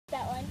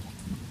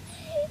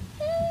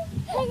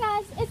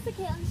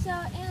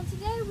And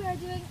today we are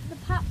doing the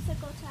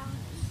popsicle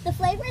challenge. The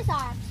flavors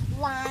are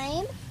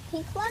lime,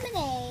 pink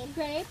lemonade,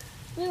 Grape,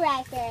 blue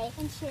raspberry,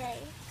 and cherry.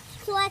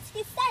 So let's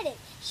get started.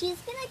 She's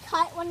going to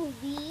cut one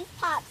of these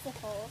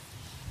popsicles,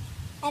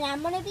 and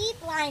I'm going to be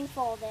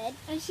blindfolded.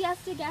 And she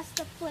has to guess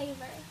the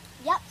flavor.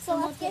 Yep, so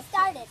And let's we'll get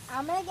started.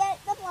 I'm going to get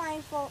the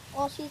blindfold.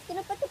 Well, she's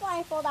going to put the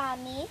blindfold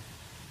on me.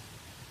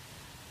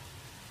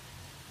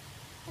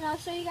 And I'll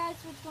show you guys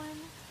which one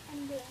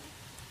I'm doing.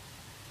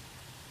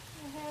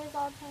 My hair is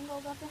all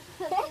tangled up in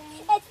the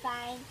thing. It's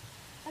fine.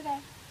 Okay,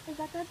 is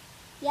that good?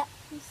 Yep.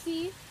 You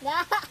see? No,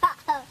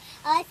 I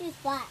like this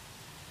black.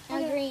 I'm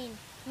Okay. green.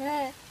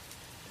 I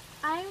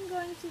am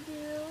going to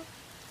do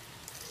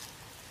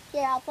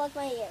Here, I'll plug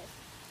my ears.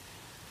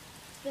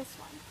 this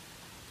one.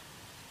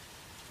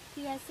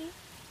 Do you guys see?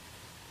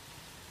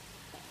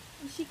 Okay.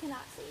 And she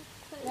cannot see.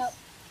 'Cause Nope.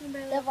 you can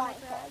barely The open up her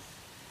blindfold. eyes.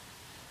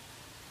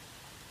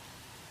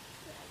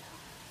 Yeah, I know.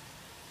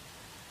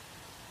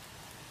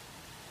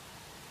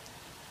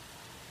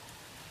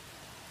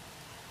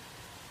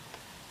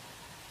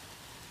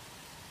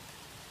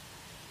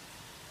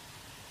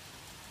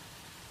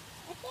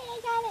 I think I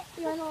got it.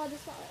 You aren't allowed to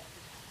swallow it.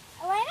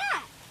 Why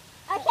not?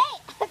 Okay,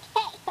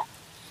 okay.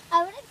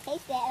 I want to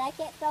taste it, and I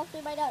can't smell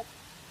through my nose.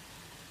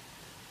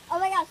 Oh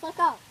my gosh, let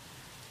go.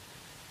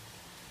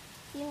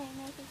 See, my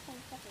nose is kind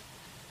of stuffy.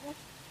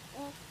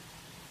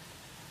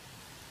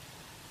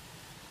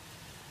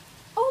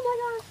 Oh my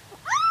gosh!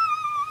 Ah!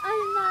 I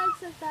did not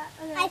accept that.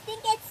 Okay. I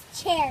think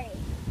it's cherry.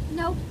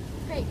 Nope.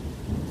 Great.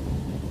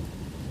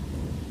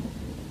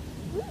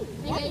 Ooh,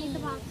 You gotta eat yummy. the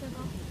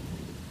popsicle.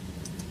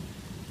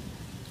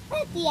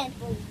 At the end,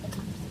 we'll eat the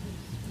popsicle.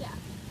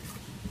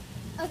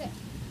 Okay.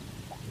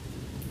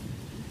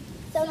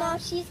 So now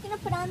she's going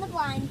to put on the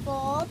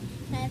blindfold.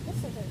 Can I have the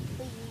scissors,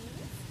 please?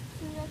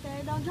 See right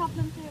there. Don't drop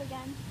them through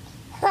again.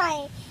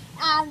 Hi.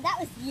 That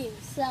was you,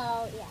 so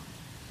yeah.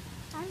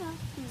 I know.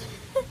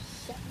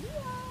 Shut me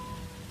up.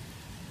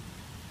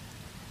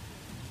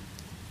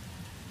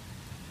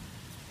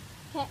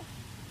 Okay.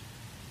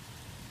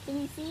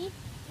 Can you see?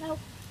 Nope.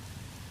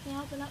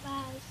 Can't open up my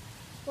eyes.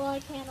 Well, I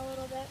can a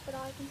little bit, but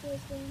all I can see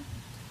is green.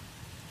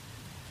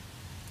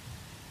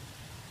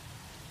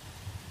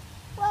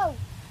 Whoa.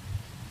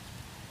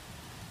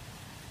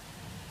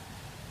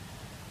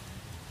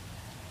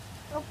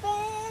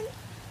 Open.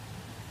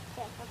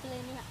 Okay, I'll put it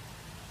in your mouth.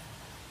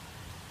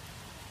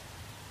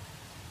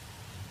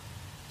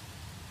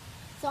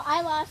 So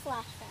I lost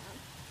last round.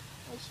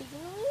 Is she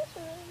gonna lose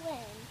or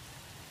win?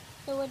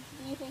 So what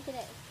do you think it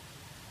is?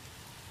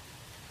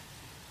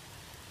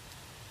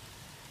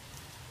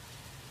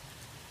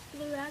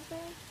 Blue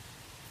raspberry?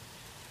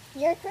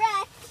 You're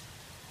correct.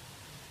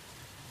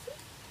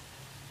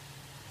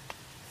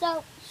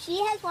 So she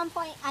has 1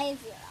 point, I have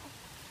 0.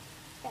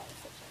 Okay,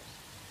 scissors.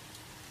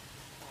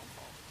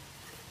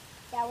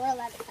 Yeah, we're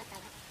allowed to suck on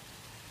it.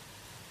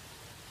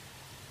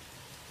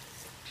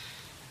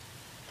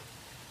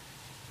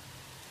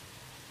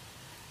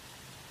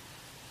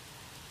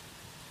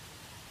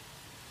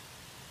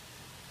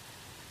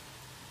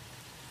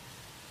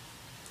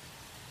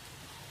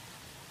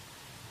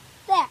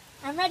 There,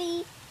 I'm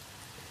ready.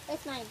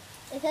 It's mine.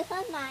 Is this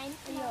one mine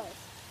or No. yours?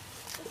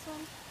 This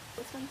one.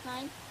 This one's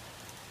mine.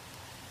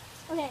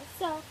 Okay,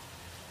 so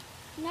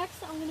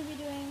next I'm gonna be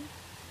doing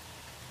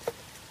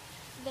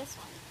this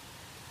one.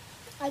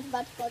 I was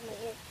about to plug my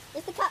ear.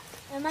 Is the cup?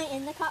 Am I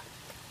in the cup?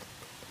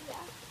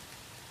 Yeah.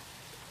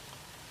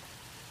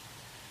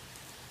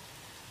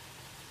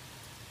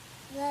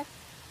 The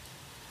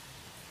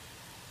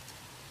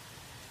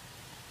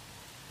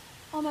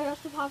Oh my gosh,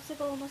 the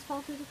popsicle almost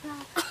fell through the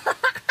crack.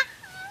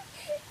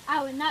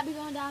 I would not be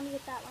going down to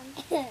get that one.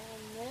 Neither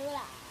would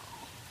I.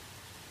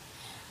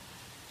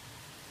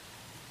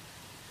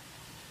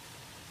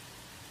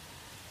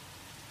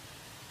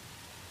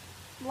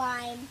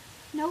 Lime.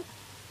 Nope.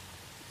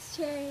 It's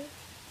cherry.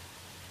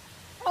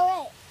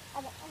 Oh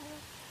wait.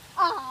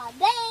 Aw,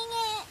 dang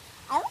it.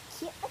 I look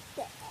cute like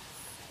this.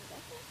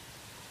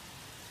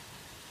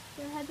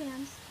 Your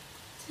headbands.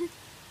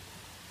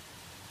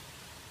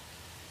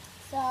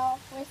 So,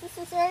 where's the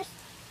scissors?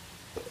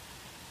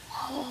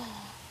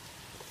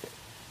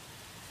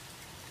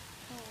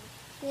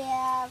 We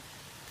have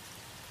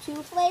 2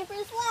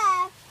 flavors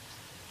left.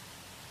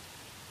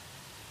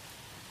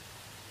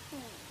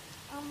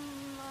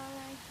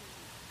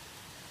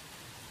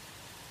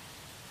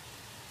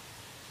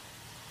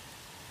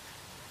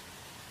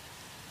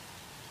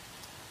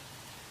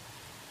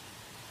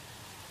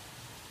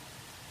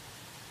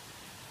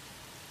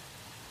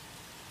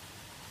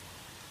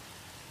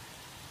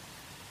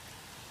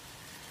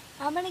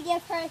 I'm gonna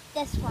give her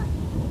this one.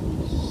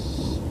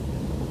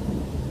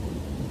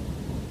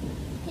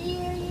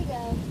 Here you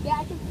go. Yeah,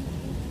 I can see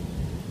you.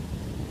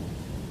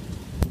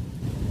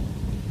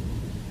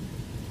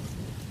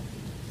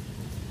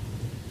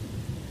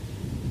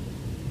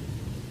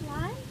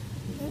 Lime?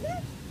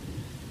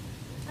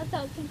 I thought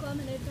it was pink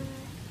lemonade for a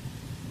minute.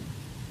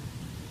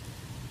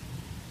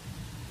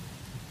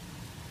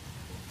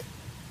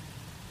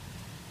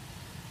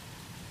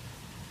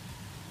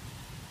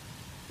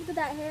 Look at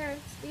that hair.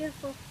 It's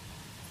beautiful.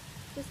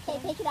 Just Okay,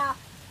 kidding. take it off.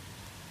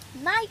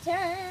 My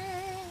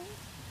turn.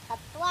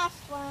 That's the last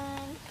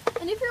one.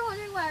 And if you're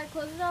wondering why our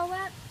clothes are all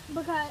wet,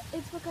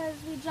 because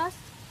we just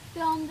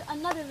filmed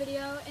another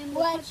video and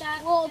we'll put Which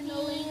that will in the be-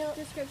 link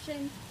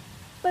description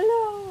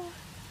below.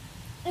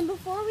 And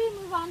before we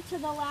move on to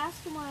the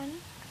last one,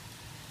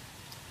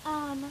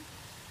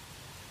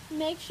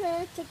 make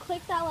sure to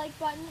click that like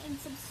button and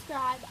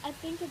subscribe. I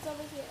think it's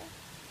over here.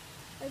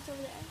 Or it's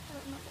over there. I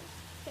don't remember.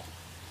 Okay.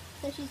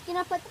 So she's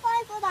gonna put the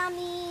blindfold on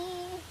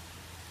me.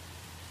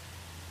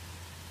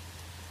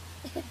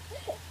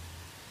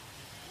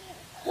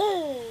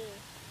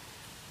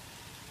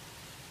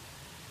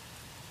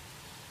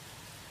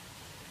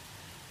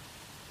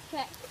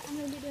 Okay. I'm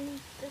going to be doing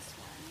this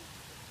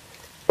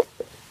one.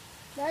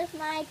 There's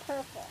my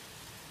purple.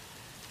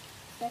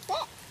 That's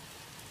it.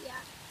 Yeah.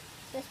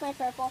 Is this my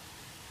purple?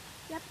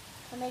 Yep.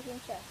 I'm making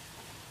sure.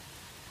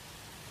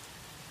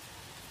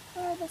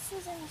 Oh, the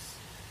scissors.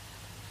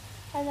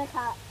 And the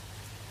top.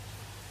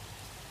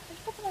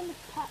 Let's put them on the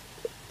top.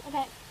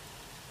 Okay.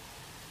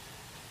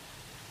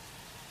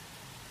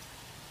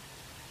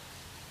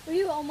 Were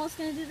you almost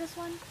going to do this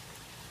one?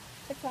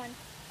 Which one?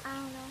 I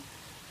don't know.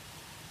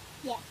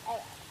 Yes,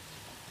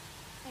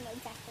 I know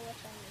exactly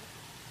which one it is.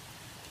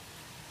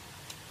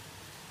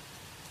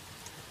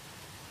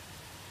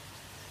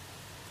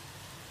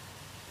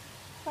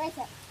 Where is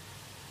it?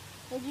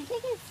 Did you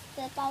take a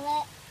sip of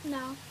it?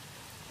 No.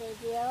 Did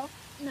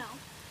you? No.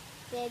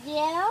 Did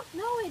you?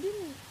 No, I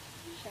didn't.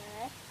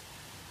 Sure.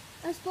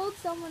 I spilled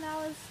some when I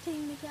was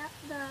taking the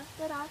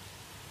lid off.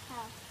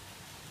 How?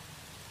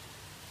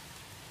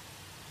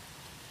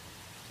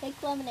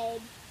 Take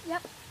lemonade.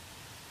 Yep.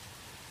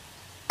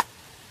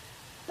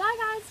 Bye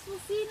guys. We'll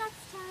see you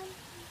next time.